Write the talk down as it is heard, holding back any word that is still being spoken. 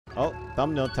Oh,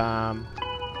 thumbnail time.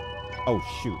 Oh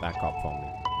shoot, that cop found me.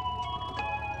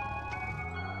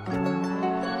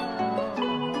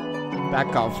 That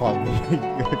cop found me.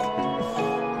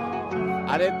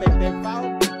 I didn't think they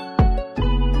found me.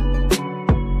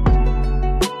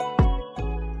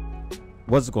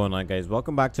 What's going on, guys?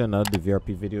 Welcome back to another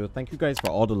DVRP video. Thank you guys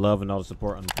for all the love and all the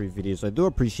support on the previous videos. I do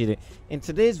appreciate it. In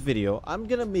today's video, I'm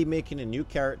gonna be making a new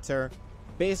character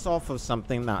based off of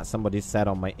something that somebody said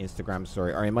on my Instagram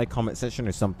story or in my comment section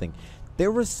or something. They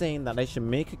were saying that I should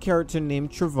make a character named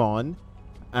Trevon,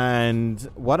 and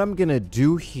what I'm gonna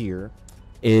do here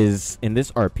is, in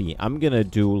this RP, I'm gonna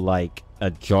do like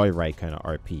a joyride kind of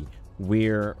RP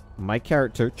where my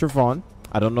character Trevon,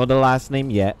 I don't know the last name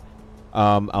yet,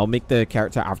 I'll make the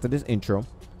character after this intro,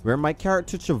 where my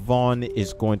character Trevon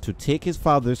is going to take his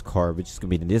father's car, which is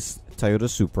gonna be this Toyota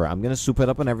Supra. I'm gonna soup it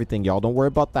up and everything, y'all don't worry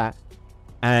about that.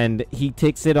 And he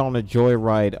takes it on a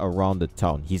joyride around the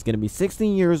town. He's gonna be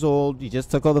 16 years old. He just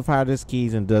took all the father's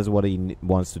keys and does what he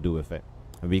wants to do with it.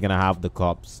 And we're gonna have the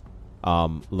cops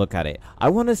look at it. I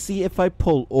want to see if I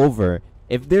pull over,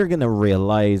 if they're gonna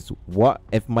realize what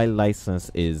if my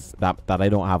license is that I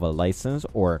don't have a license,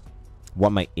 or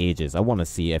what my age is. I want to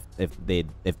see if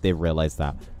they realize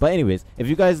that. But anyways, if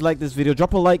you guys like this video,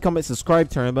 drop a like, comment, subscribe,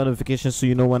 turn on notifications so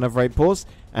you know whenever I post.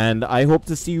 And I hope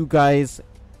to see you guys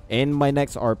in my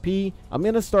next RP. I'm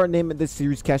gonna start naming this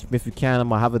series Catch Me If You Can. I'm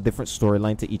gonna have a different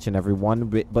storyline to each and every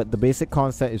one, but the basic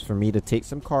concept is for me to take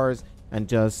some cars and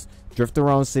just drift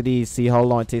around cities, see how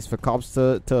long it takes for cops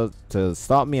to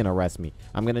stop me and arrest me.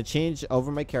 I'm gonna change over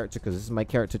my character because this is my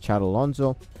character Chad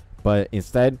Alonso, but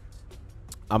instead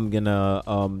I'm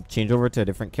gonna change over to a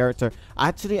different character.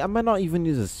 Actually, I might not even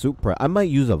use a Supra. I might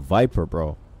use a Viper,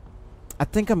 bro. I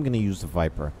think I'm gonna use the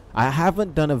Viper. I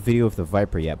haven't done a video with the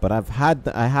Viper yet, but I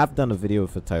have done a video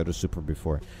with a Toyota Supra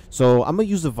before. So I'm gonna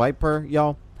use the Viper,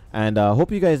 y'all. And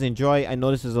hope you guys enjoy. I know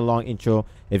this is a long intro.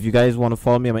 If you guys want to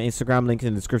follow me on my Instagram, link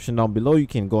in the description down below. You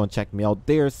can go and check me out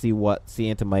there, see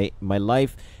into my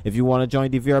life. If you want to join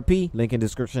DVRP, link in the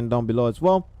description down below as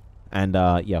well. And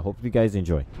yeah, hope you guys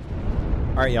enjoy.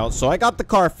 All right, y'all. So I got the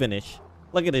car finished.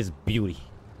 Look at this beauty.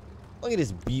 Look at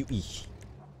this beauty.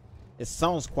 It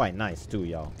sounds quite nice too,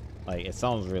 y'all. Like, it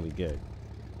sounds really good.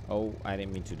 Oh, I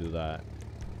didn't mean to do that.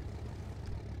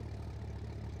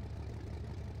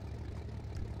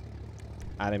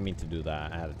 I didn't mean to do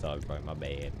that. I had to tell everybody. My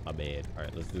bad. My bad. All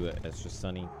right, let's do it. Extra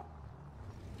sunny.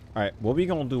 All right, what we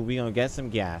gonna do? We gonna get some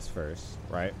gas first,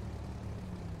 right?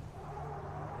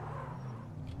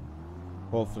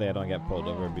 Hopefully, I don't get pulled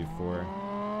over before,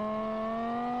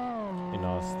 you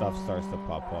know, stuff starts to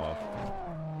pop off.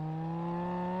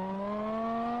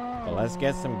 But let's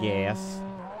get some gas.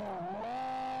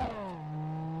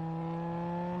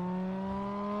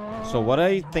 So what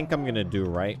I think I'm gonna do,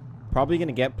 right? Probably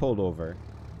gonna get pulled over.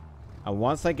 And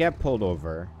once I get pulled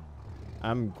over,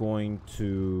 I'm going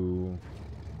to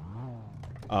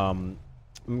I'm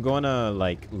gonna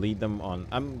like lead them on.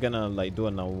 I'm gonna like do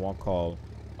a 911 call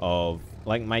of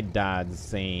like my dad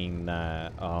saying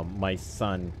that my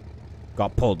son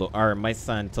got pulled, or my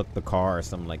son took the car or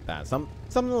something like that.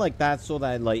 Something like that, so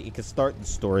that like it could start the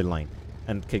storyline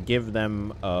and could give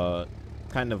them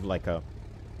kind of like a,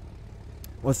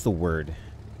 what's the word?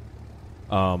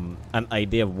 An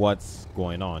idea of what's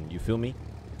going on. You feel me?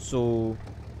 So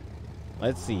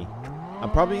let's see.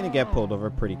 I'm probably gonna get pulled over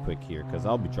pretty quick here because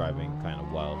I'll be driving kind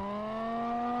of wild,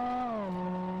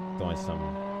 doing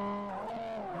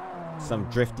some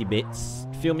drifty bits.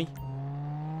 Feel me?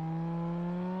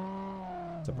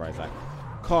 Surprised that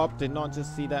cop did not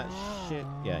just see that shit.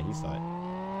 Yeah, he saw it.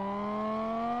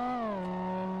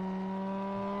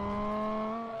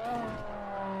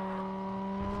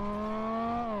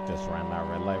 Just ran that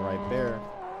red light right there.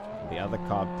 The other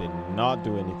cop did not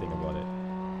do anything about it.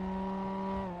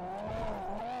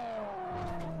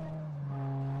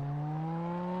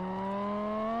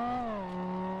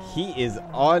 He is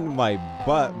on my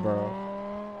butt, bro.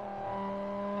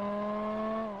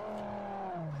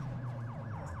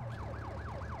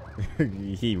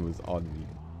 He was on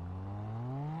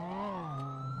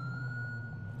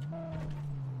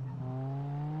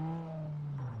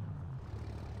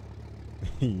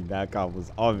me. That cop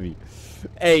was on me.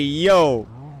 Hey, yo.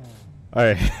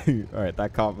 Alright. Alright,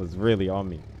 that cop was really on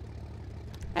me.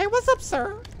 Hey, what's up,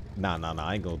 sir? Nah.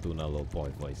 I ain't gonna do no little boy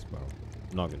voice, bro.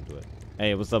 I'm not gonna do it.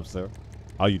 Hey, what's up, sir?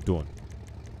 How you doing?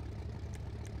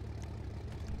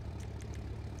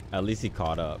 At least he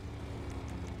caught up.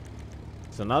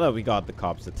 So now that we got the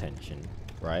cops' attention,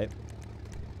 right?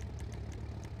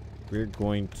 We're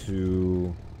going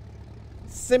to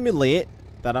simulate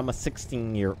that I'm a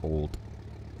 16-year-old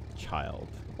child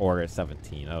or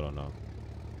 17. I don't know.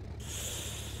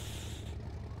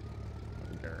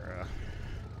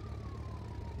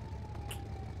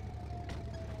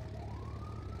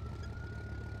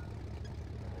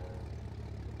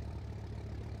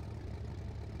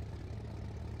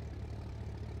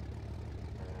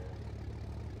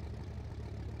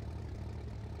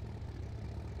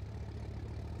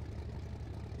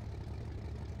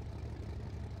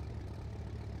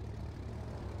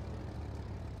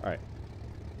 Alright.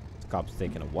 This cop's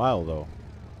taking a while, though.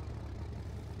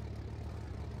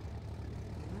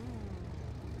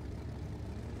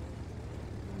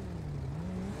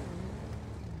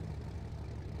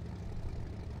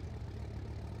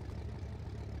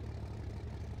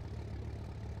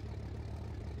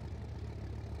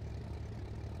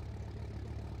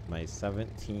 My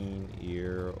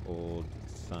 17-year-old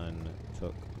son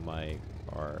took my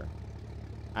car.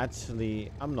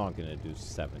 Actually, I'm not gonna do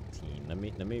 17. Let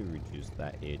me reduce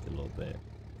that age a little bit.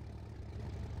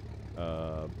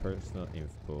 Personal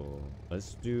info.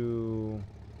 Let's do.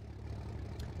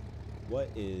 What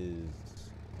is?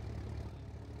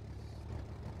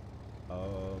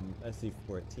 Let's see,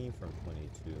 14 from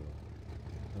 22.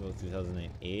 It was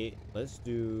 2008. Let's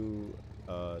do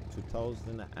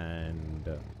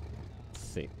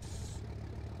 2006.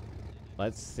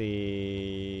 Let's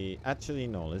see. Actually,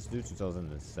 no. Let's do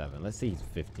 2007. Let's say he's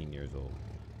 15 years old.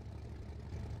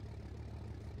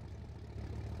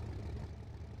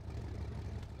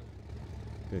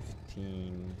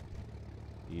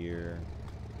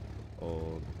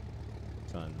 "15-year-old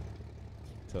son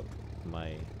took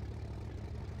my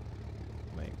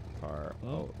car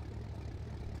out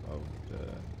of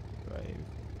the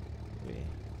driveway.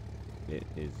 It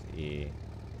is a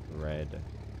red."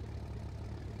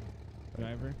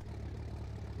 Driver.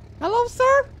 Hello,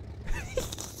 sir.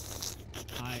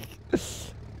 Hi.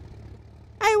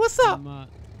 Hey, what's up? Not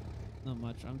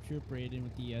much. I'm Trooper Aiden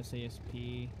with the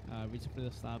SASP. Reason for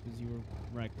the stop is you were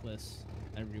reckless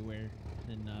everywhere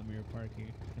in Mirror Park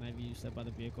here. Can I have you step out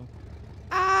of the vehicle?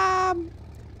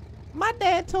 My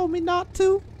dad told me not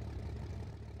to.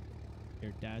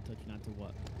 Your dad told you not to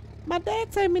what? My dad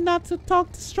told me not to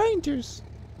talk to strangers.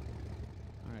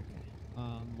 Okay.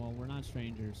 Well, we're not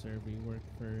strangers, sir. We work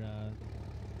for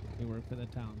the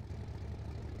town.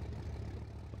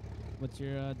 What's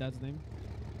your dad's name?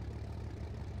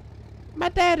 My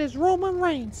dad is Roman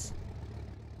Reigns.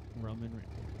 Roman Reigns.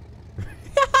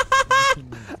 Can you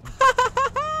do me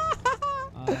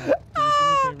a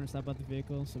favor and stop out the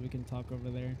vehicle so we can talk over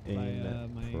there by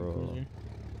my cruiser?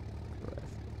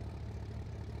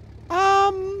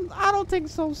 I don't think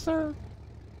so, sir.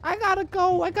 I gotta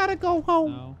go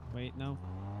home. No, wait, no.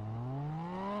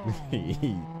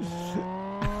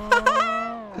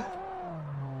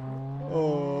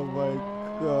 Oh my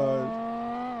god.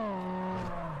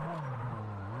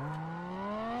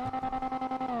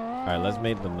 Alright, let's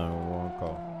make the 911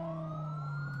 call.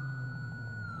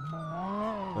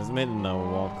 Let's make the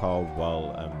 911 call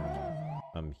while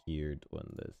I'm here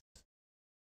doing this.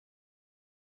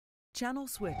 Channel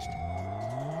switched.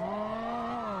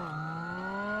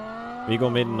 We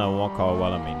gonna make the 911 call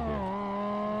while I'm in here.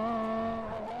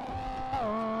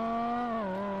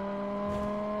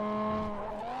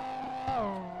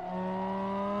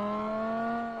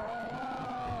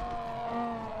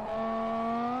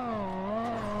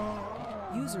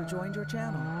 User joined your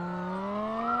channel.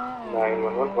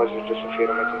 911, what's your distress of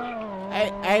your emergency?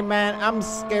 Hey man, I'm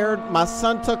scared. My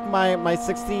son took my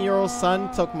 16-year-old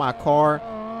son took my car.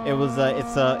 It was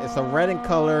it's a red in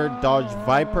color Dodge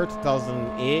Viper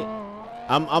 2008.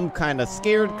 I'm kind of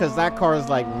scared because that car is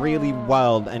like really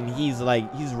wild and he's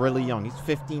really young. He's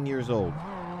 15 years old.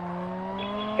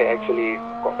 Hey, actually,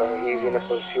 he's in a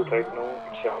pursuit right now.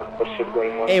 It's a pursuit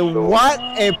going on. A so what?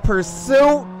 A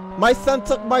pursuit? My son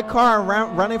took my car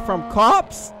around running from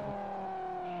cops?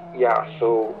 yeah,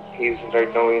 so he's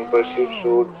right now in pursuit.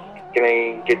 So can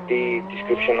I get the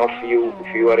description of you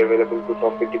if you are available to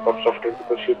talk with the cops after the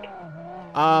pursuit?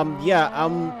 Yeah,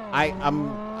 I'm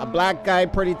a black guy,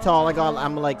 pretty tall.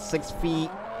 I'm like 6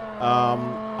 feet.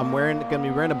 I'm gonna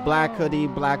be wearing a black hoodie,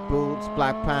 black boots,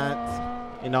 black pants.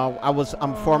 You know,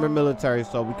 I'm former military,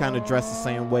 so we kind of dress the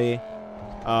same way.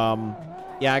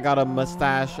 Yeah, I got a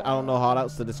mustache. I don't know how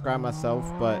else to describe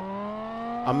myself, but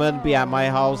I'm gonna be at my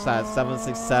house at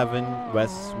 767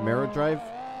 West Mirror Drive.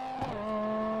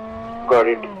 Got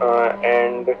it.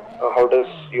 And how does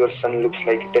your son looks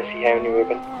like? Does he have any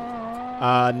weapon?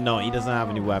 No, he doesn't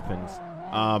have any weapons.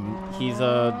 He's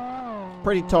a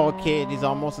pretty tall kid. He's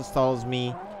almost as tall as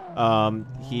me.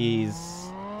 He's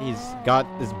got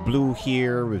this blue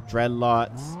hair with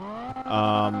dreadlocks.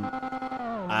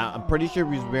 I'm pretty sure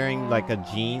he's wearing like a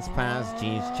jeans pants,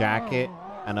 jeans jacket,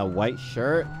 and a white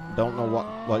shirt. Don't know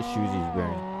what shoes he's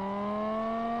wearing.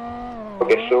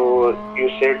 Okay, so you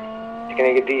said, can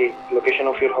I get the location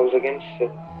of your house again,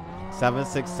 sir?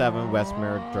 767 West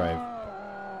Merritt Drive.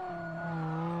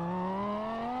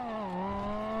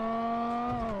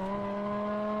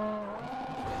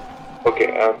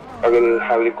 Okay, I will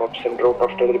have the cops sent out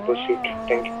after the pursuit.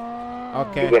 Thank you.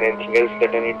 Okay. Is there anything else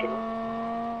that I need to know?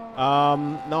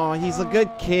 No, he's a good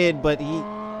kid, but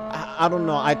I don't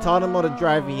know. I taught him how to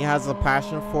drive. He has a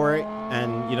passion for it,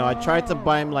 and you know, I tried to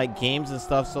buy him like games and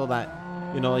stuff so that,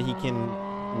 you know, he can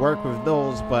work with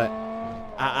those. But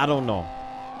I don't know.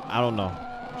 I don't know.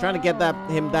 I'm trying to get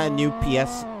him that new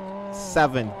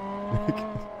PS7.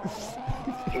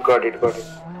 Got it.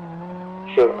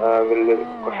 Sure,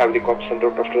 we'll have the cops sent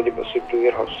out after the pursuit to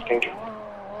your house. Thank you.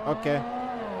 Okay.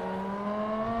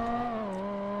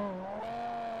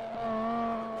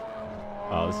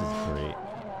 Oh, this is great.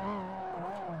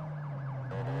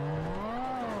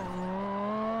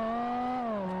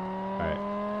 Alright.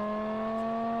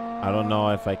 I don't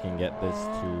know if I can get this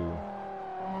to...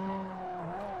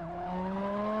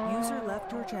 User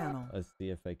left your channel. Let's see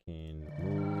if I can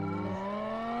move.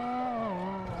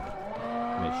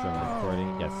 Make sure I'm recording.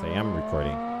 Yes, I am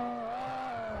recording.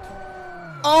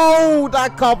 Oh,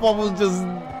 that cop almost just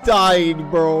died,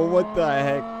 bro. What the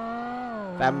heck?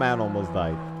 That man almost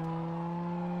died.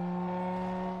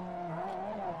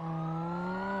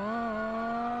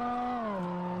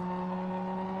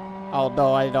 Oh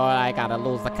no, I know I gotta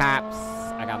lose the cops.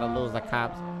 I gotta lose the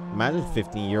cops. Imagine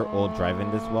 15-year-old driving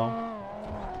this well.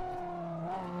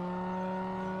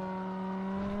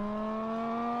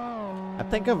 I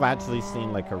think I've actually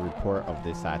seen like a report of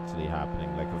this actually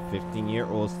happening. Like a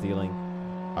 15-year-old stealing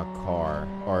a car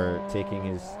or taking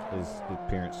his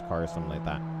parents' car or something like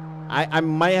that. I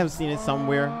might have seen it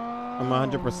somewhere. I'm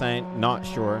 100% not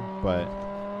sure, but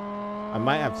I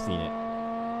might have seen it.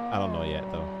 I don't know yet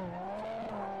though.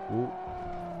 Ooh.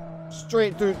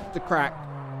 Straight through the crack.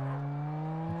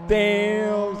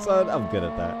 Damn, son. I'm good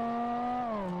at that.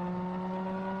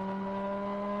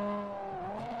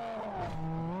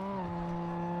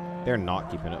 They're not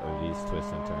keeping up with these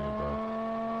twists and turns,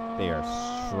 bro. They are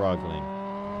struggling.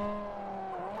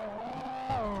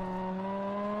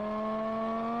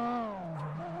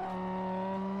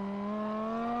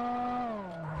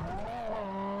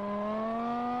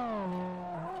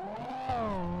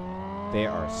 They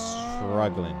are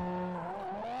struggling.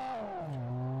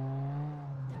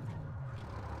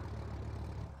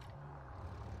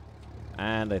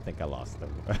 And I think I lost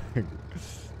them.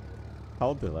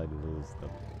 How did I lose them?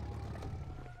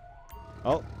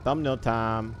 Oh, thumbnail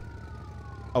time.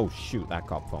 Oh shoot, that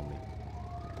cop found me.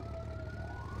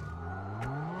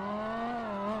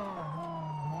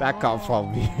 That cop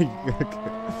found me.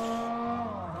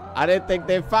 I didn't think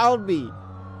they found me.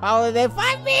 How did they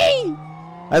find me?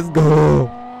 Let's go.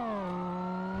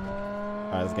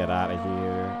 Alright, let's get out of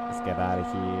here. Let's get out of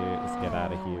here. Let's get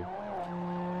out of here.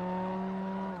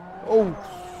 Oh.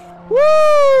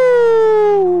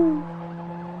 Woo!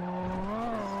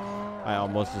 I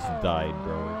almost just died,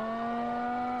 bro.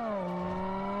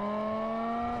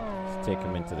 Let's take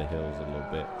him into the hills a little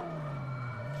bit.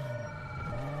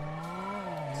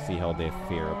 See how they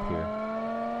fare up here.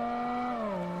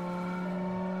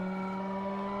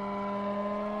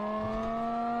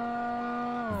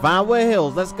 Vinewood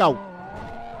Hills, let's go.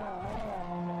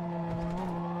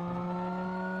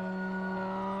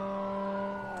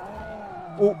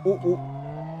 Ooh, ooh, ooh.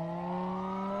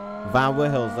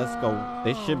 Vinewood Hills, let's go.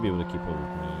 They should be able to keep up with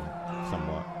me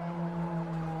somewhat.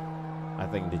 I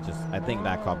think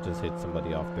that cop just hit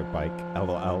somebody off their bike,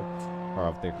 LOL, or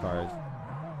off their cars.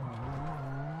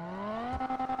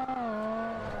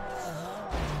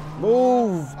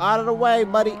 Move out of the way,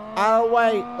 buddy. Out of the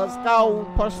way. Let's go.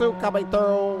 Pursuit coming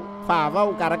through.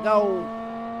 5-0, gotta go.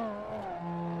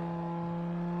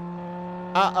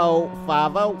 Uh-oh.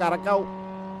 5-0, gotta go.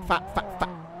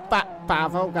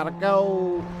 5-0, gotta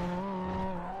go.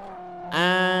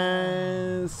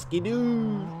 And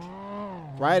skidoo.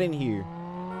 Right in here.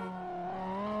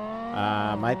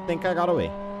 I think I got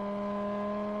away.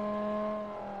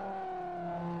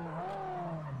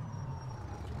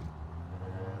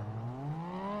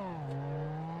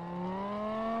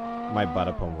 Might butt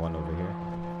up on one over here.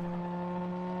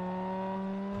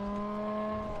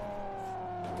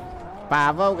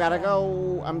 5-0, gotta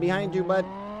go. I'm behind you, bud.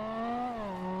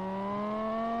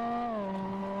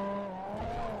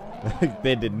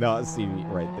 They did not see me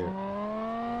right there.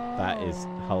 That is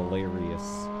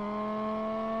hilarious.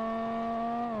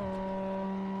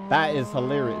 That is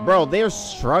hilarious. Bro, they're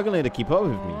struggling to keep up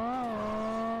with me.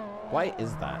 Why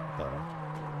is that, though?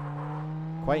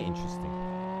 Quite interesting.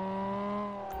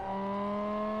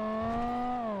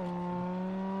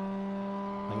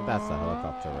 I think that's a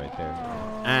helicopter right there.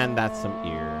 And that's some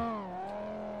ear.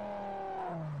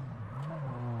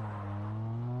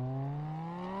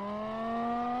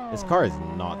 This car is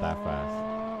not that fast.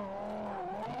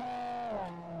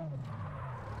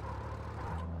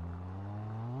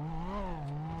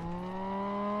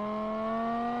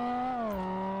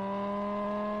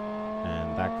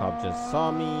 And that cop just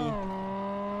saw me.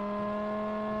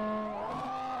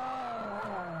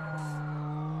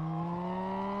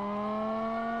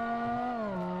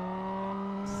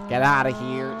 Let's get out of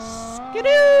here.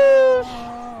 Skadoosh!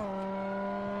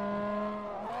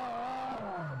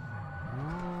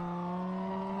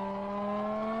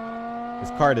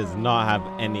 This car does not have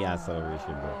any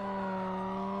acceleration, bro.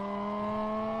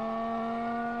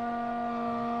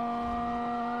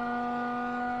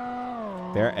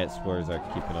 Their explorers are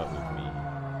keeping up with me.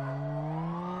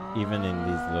 Even in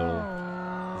these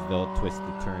little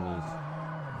twisty turnies.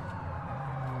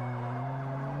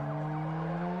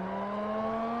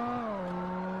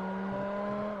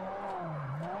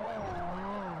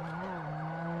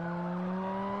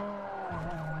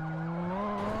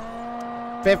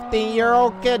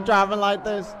 "15-year-old kid driving like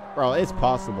this?" Bro, it's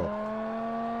possible.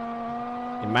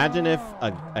 Imagine if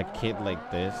a kid like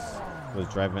this was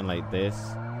driving like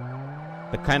this.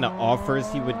 The kind of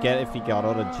offers he would get if he got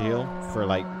out of jail for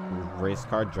like race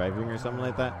car driving or something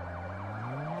like that.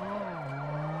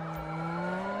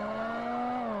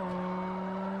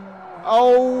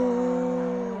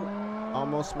 Oh!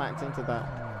 Almost smacked into that.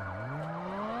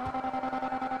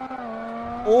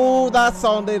 Oh, that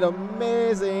sounded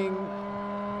amazing.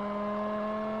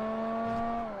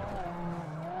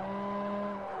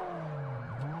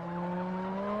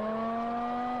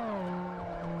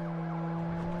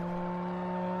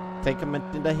 Take him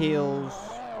into the hills.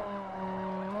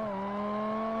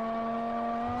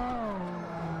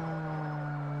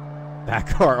 That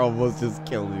car almost just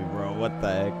killed me, bro. What the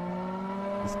heck?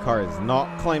 This car is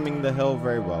not climbing the hill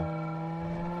very well.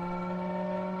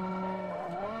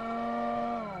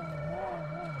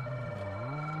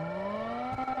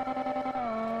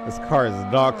 This car is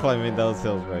not climbing those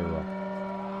hills very well.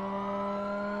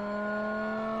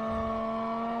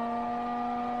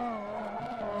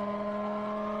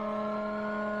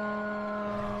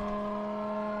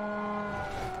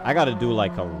 I gotta do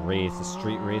like a race, a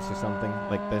street race or something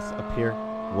like this up here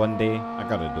one day. I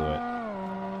gotta do it.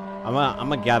 I'm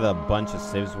gonna gather a bunch of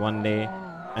civs one day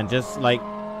and just like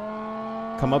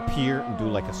come up here and do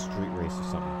like a street race or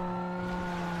something.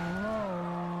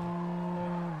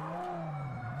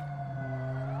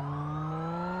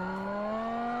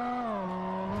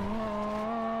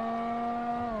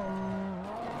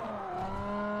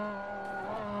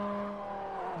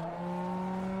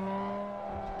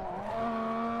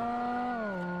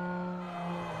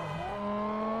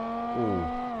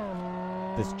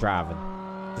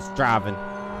 This driving,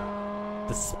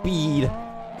 the speed,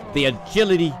 the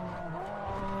agility,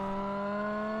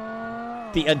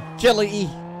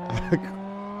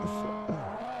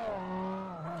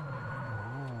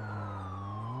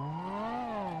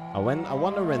 I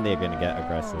wonder when they're gonna get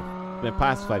aggressive. It's been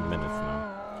past 5 minutes now.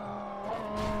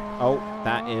 Oh,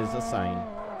 that is a sign.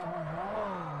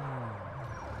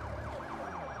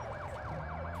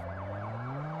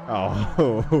 Oh,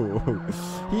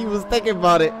 he was thinking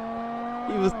about it.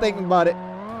 He was thinking about it.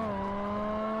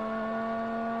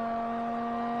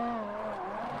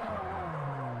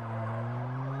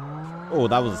 Oh,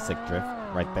 that was a sick drift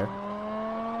right there.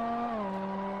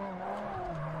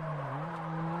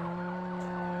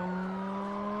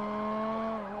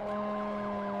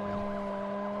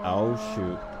 Oh,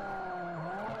 shoot.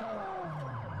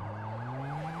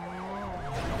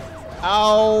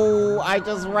 Oh, I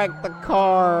just wrecked the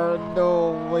car.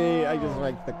 No way, I just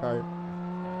wrecked the car.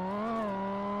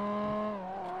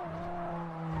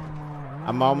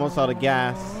 I'm almost out of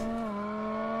gas.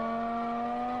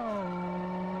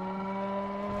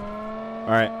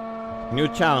 Alright, new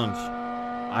challenge.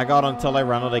 I got until I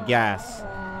run out of gas.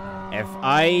 If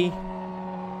I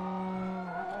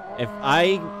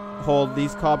hold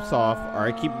these cops off, or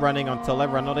I keep running until I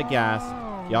run out of gas,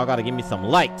 y'all gotta give me some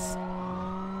likes.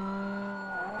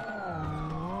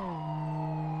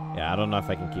 Yeah, I don't know if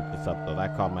I can keep this up though.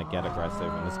 That cop might get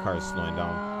aggressive and this car is slowing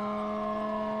down.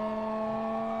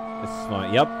 It's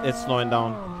slowing. Yep, it's slowing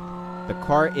down. The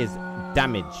car is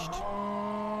damaged.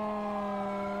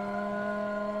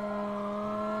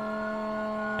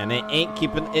 And it ain't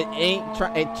keeping, it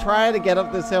tried to get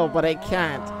up this hill, but it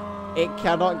can't. It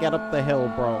cannot get up the hill,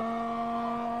 bro.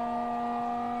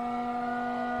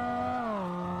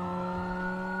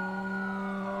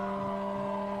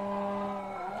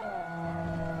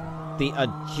 The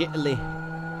agility.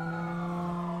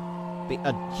 The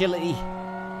agility.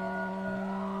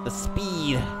 The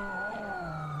speed.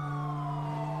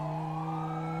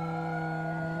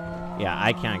 Yeah,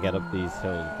 I can't get up these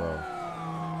hills, bro.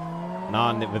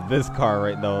 Nah, with this car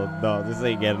right now, no, this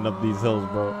ain't getting up these hills,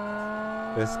 bro.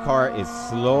 This car is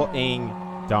slowing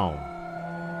down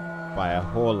by a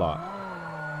whole lot.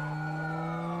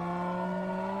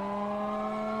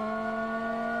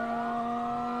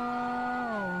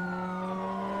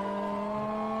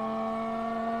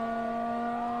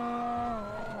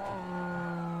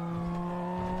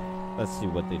 Let's see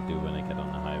what they do when I get on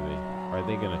the highway. Are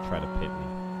they gonna try to pit me?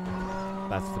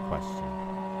 That's the question.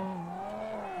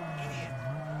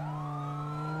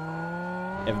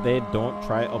 If they don't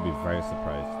try, I'll be very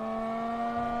surprised.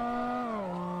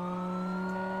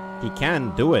 He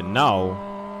can do it now,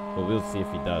 but we'll see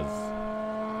if he does.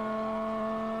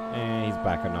 And he's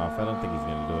backing off. I don't think he's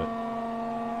gonna do it.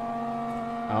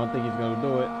 I don't think he's gonna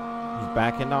do it. He's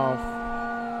backing off.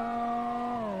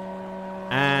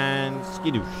 And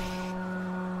skidoosh.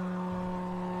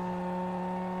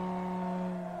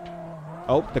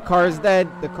 Oh, the car is dead.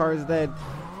 The car is dead.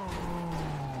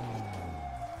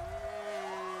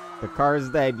 The car is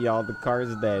dead, y'all. The car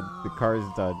is dead. The car is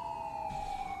done.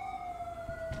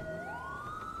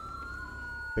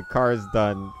 The car is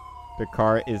done. The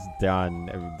car is done,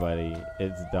 everybody.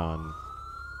 It's done.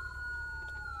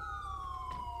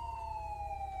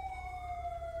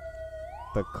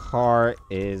 The car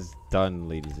is done,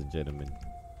 ladies and gentlemen.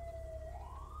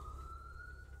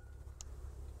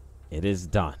 It is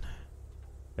done.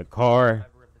 The car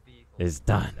is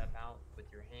done. Step out with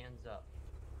your hands up.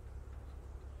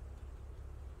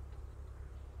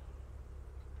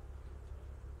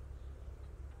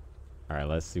 All right,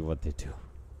 let's see what they do.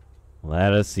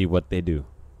 Let us see what they do.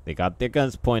 They got their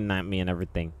guns pointing at me and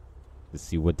everything. Let's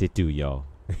see what they do, y'all.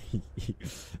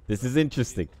 This is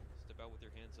interesting. Step out with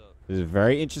your hands up. This is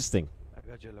very interesting. I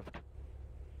got your left.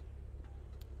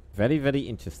 Very, very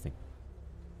interesting.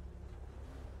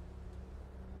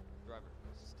 Driver,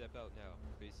 step out now,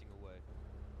 facing away.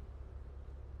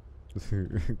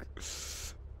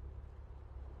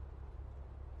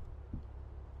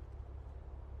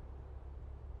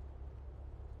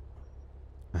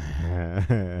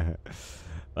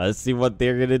 Let's see what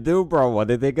they're gonna do, bro. What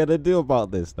are they gonna do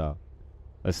about this now?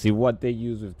 Let's see what they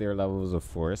use with their levels of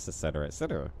force, etc.,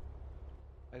 etc.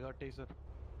 I got taser.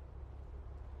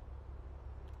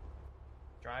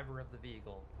 Driver of the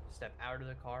vehicle, step out of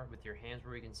the car with your hands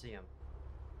where you can see them.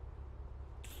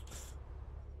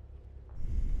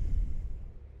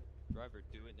 Driver,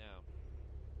 do it now.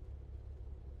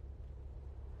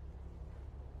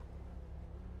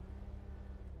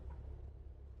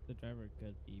 The driver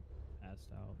could be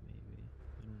passed out, maybe.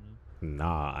 I don't know.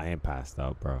 Nah, I ain't passed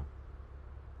out, bro.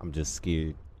 I'm just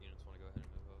scared. Units want to go ahead and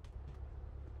move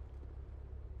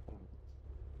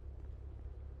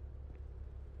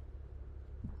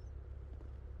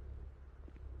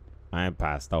up. I ain't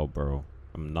passed out, bro.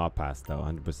 I'm not passed out.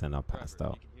 100% not passed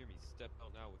Driver, out. you can hear me. Step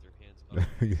out now with your hands up.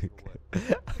 Facing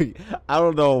away. I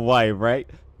don't know why, right?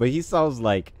 But he sounds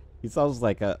like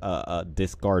a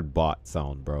Discord bot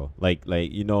sound, bro. Like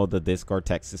you know the Discord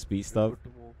text to speech stuff.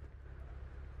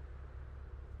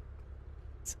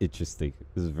 It's interesting.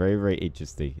 This is very, very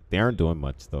interesting. They aren't doing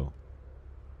much though.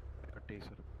 I got taser.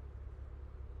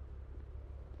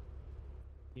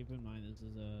 Keep in mind, this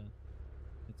is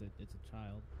it's a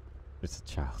child. It's a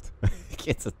child.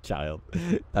 It's a child.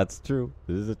 That's true.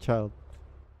 This is a child.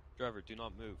 Driver, do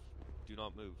not move. Do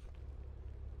not move.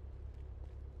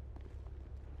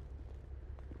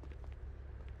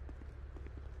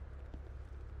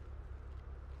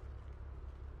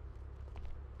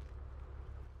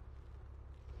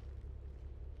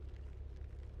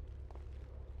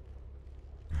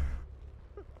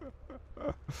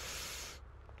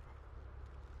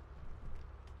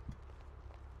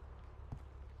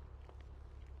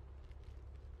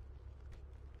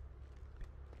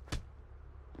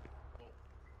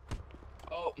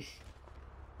 Oh!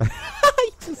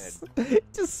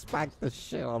 just smacked the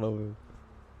shit out of him.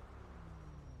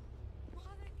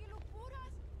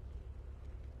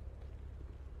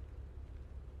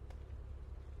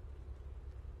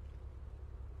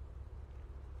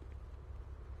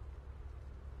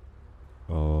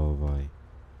 Oh boy.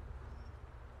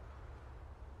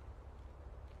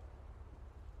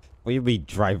 What do you mean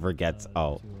driver gets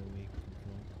out? 208 control.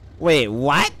 Wait,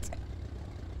 what?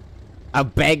 I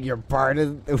beg your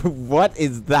pardon? What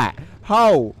is that?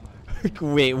 How?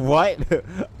 Wait, what?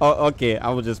 Oh, okay,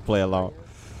 I will just play along.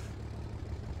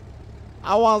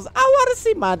 I want to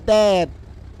see my dad.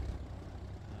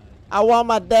 I want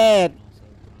my dad.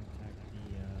 Also contact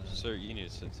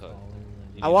nice and tough.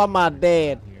 I want my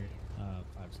dad. Here,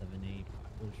 578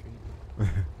 Poplar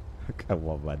Street. I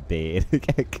want my dad.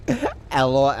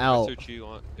 LOL. If I search you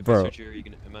on, if Bro. I search you,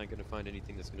 am I gonna find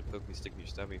anything that's gonna poke me, stick me,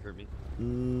 stab me, hurt me?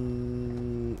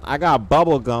 I got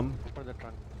bubble gum. For the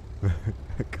trunk.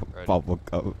 Alrighty. Bubble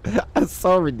gum. That's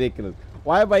so ridiculous.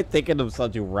 Why am I thinking of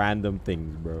such random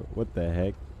things, bro? What the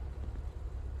heck?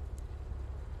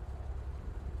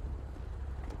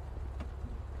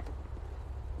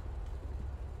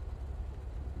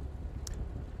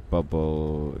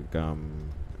 Bubble gum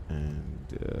and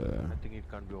I think it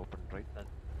can't be opened, right?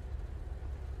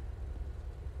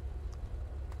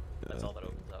 That's all that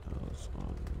opens up. house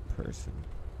on person.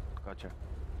 Gotcha.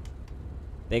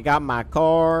 They got my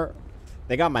car.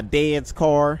 They got my dad's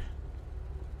car.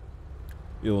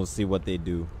 You'll see what they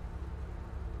do.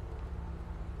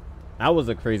 That was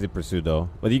a crazy pursuit, though.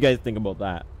 What do you guys think about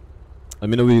that? Let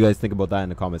me know what you guys think about that in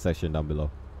the comment section down below.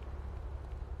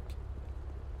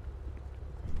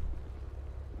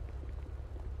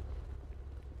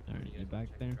 Alright, you back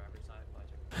there? Driver's side,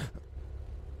 logic.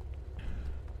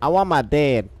 I want my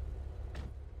dad.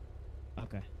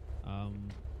 Okay.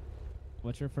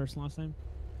 What's your first and last name?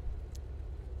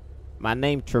 My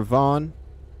name Trevon.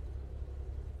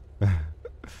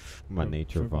 My Tre- name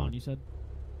Trevon, Trevon. you said?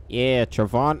 Yeah,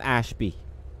 Trevon Ashby.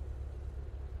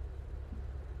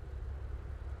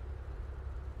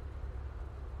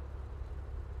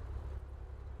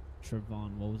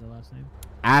 Trevon, what was the last name?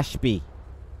 Ashby.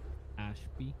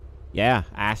 Ashby? Yeah,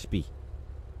 Ashby.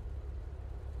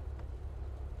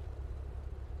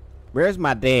 Where's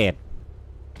my dad?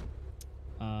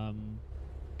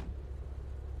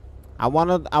 I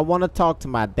wanna talk to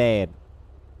my dad.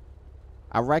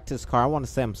 I wrecked his car. I wanna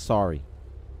say I'm sorry.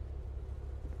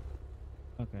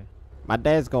 Okay. My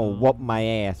dad's gonna whoop my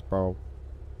ass, bro.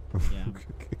 Yeah.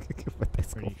 My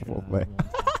dad's Pretty gonna sure whoop that my won't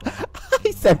happen.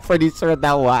 He said pretty sure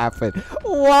that will happen.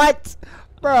 What?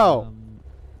 Bro.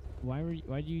 Why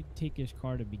did you take his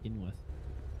car to begin with?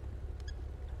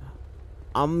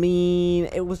 I mean,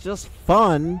 it was just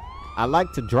fun. I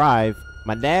like to drive.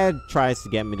 My dad tries to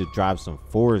get me to drive some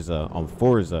Forza on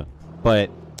Forza, but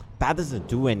that doesn't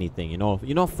do anything, you know.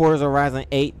 You know Forza Horizon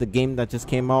 8, the game that just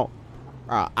came out?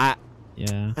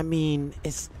 Yeah. I mean,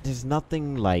 there's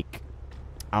nothing like,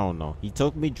 I don't know. He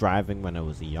took me driving when I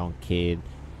was a young kid.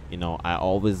 You know, I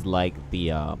always liked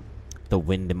the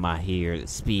wind in my hair, the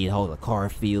speed, how the car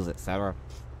feels, etc.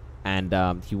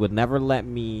 And he would never let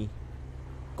me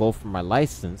go for my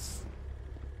license.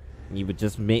 He would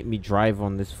just make me drive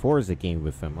on this Forza game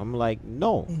with him. I'm like,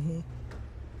 no.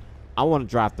 I want to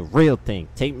drive the real thing.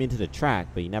 Take me to the track,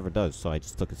 but he never does, so I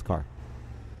just took his car.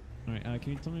 Alright,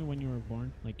 can you tell me when you were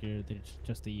born? Like,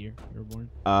 just the year you were born?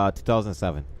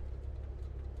 2007.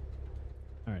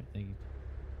 Alright, thank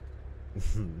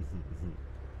you.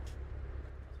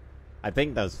 I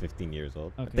think that was 15 years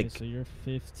old. I Okay, think. so you're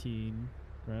 15,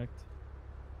 correct?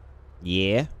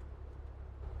 Yeah.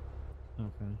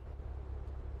 Okay.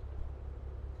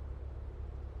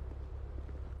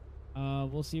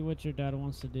 We'll see what your dad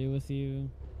wants to do with you.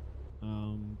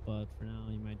 But for now,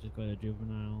 you might just go to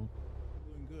juvenile.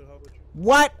 Doing good. How about you?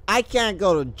 What? I can't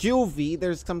go to juvie.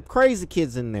 There's some crazy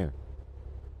kids in there.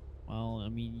 Well, I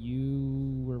mean,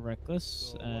 you were reckless,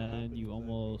 So what and happened you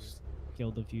exactly? almost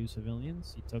killed a few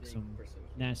civilians. You took some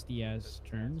nasty-ass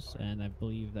turns, and I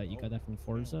believe that you got that from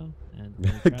Forza. And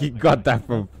You got that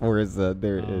from Forza.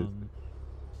 There it is. Oh,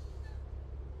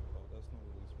 that's not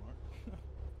really smart.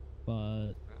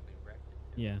 But Probably wrecked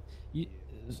it. yeah,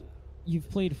 you've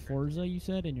played Forza, you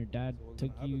said, and your dad So what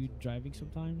took happened you to him? driving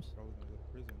sometimes. Probably gonna go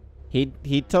to prison.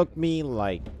 He took me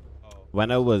like Oh. when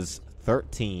I was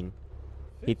 13.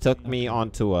 He took me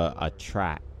onto a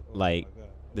track, like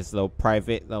this little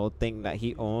private little thing that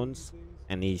he owns,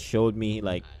 and he showed me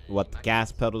like what the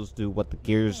gas pedals do, what the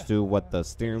gears do, what the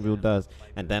steering wheel does,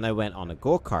 and then I went on a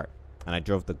go-kart and I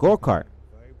drove the go-kart,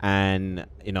 and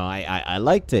you know I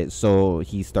liked it, so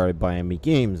he started buying me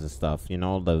games and stuff, you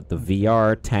know, the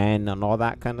VR 10 and all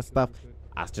that kind of stuff.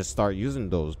 I just started using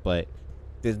those, but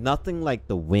there's nothing like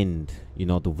the wind, you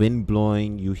know, the wind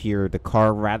blowing, you hear the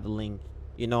car rattling,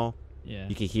 you know. Yeah.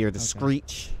 You can hear the Okay.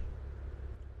 screech.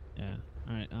 Yeah.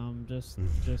 All right. Just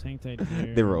hang tight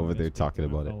here. They were I'm over gonna there speak to talking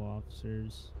my about it.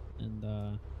 co-officers, and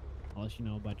I'll let you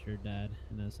know about your dad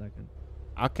in a second.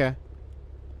 Okay.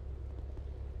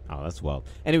 Oh, that's wild.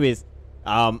 Anyways,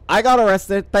 I got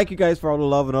arrested. Thank you guys for all the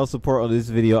love and all support on this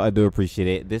video. I do appreciate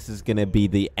it. This is gonna be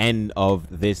the end of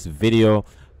this video.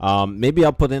 Maybe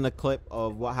I'll put in a clip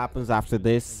of what happens after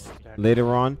this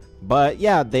later on. But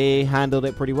yeah, they handled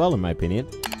it pretty well in my opinion.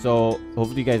 So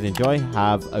hopefully you guys enjoy.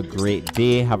 Have a great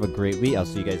day. Have a great week. I'll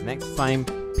see you guys next time.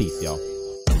 Peace, y'all.